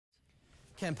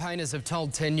Campaigners have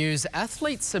told 10 News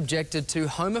athletes subjected to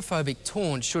homophobic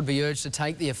taunt should be urged to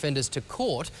take the offenders to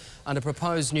court under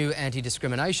proposed new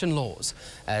anti-discrimination laws.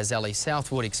 As Ellie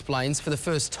Southwood explains, for the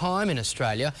first time in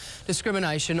Australia,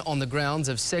 discrimination on the grounds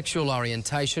of sexual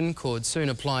orientation could soon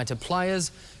apply to players,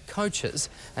 coaches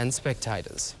and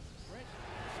spectators.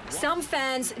 Some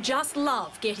fans just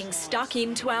love getting stuck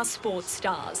into our sports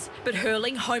stars, but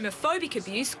hurling homophobic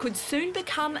abuse could soon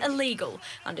become illegal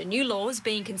under new laws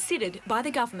being considered by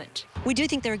the government. We do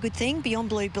think they're a good thing. Beyond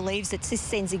Blue believes that this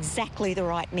sends exactly the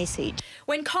right message.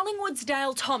 When Collingwood's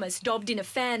Dale Thomas dobbed in a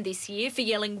fan this year for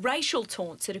yelling racial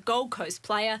taunts at a Gold Coast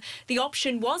player, the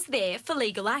option was there for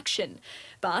legal action.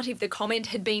 But if the comment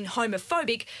had been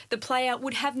homophobic, the player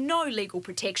would have no legal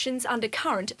protections under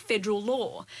current federal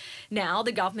law. Now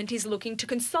the government is looking to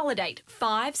consolidate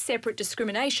 5 separate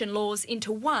discrimination laws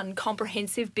into one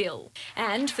comprehensive bill.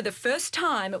 And for the first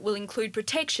time, it will include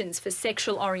protections for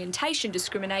sexual orientation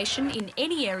discrimination in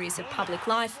any areas of public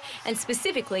life, and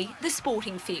specifically the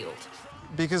sporting field.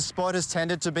 Because sport has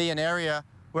tended to be an area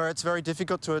where it's very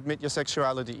difficult to admit your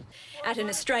sexuality. At an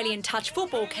Australian touch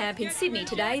football camp in Sydney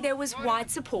today, there was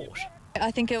wide support. I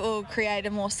think it will create a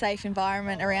more safe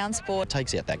environment around sport. It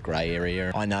takes out that grey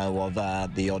area. I know of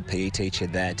the odd PE teacher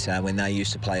that when they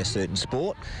used to play a certain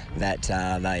sport, that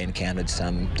they encountered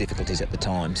some difficulties at the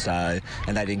time,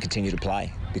 and they didn't continue to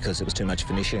play because it was too much of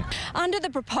an issue. Under the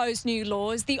proposed new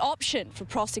laws, the option for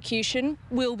prosecution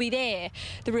will be there.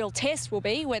 The real test will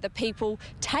be whether people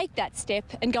take that step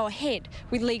and go ahead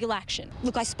with legal action.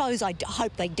 Look, I suppose I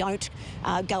hope they don't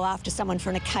go after someone for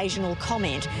an occasional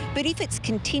comment, but if it's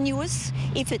continuous,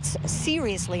 if it's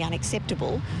seriously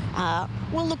unacceptable,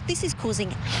 well, look, this is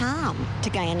causing harm to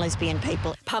gay and lesbian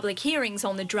people. Public hearings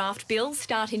on the draft bill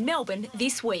start in Melbourne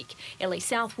this week. Ellie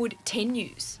Southwood, 10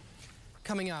 News.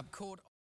 Coming up, court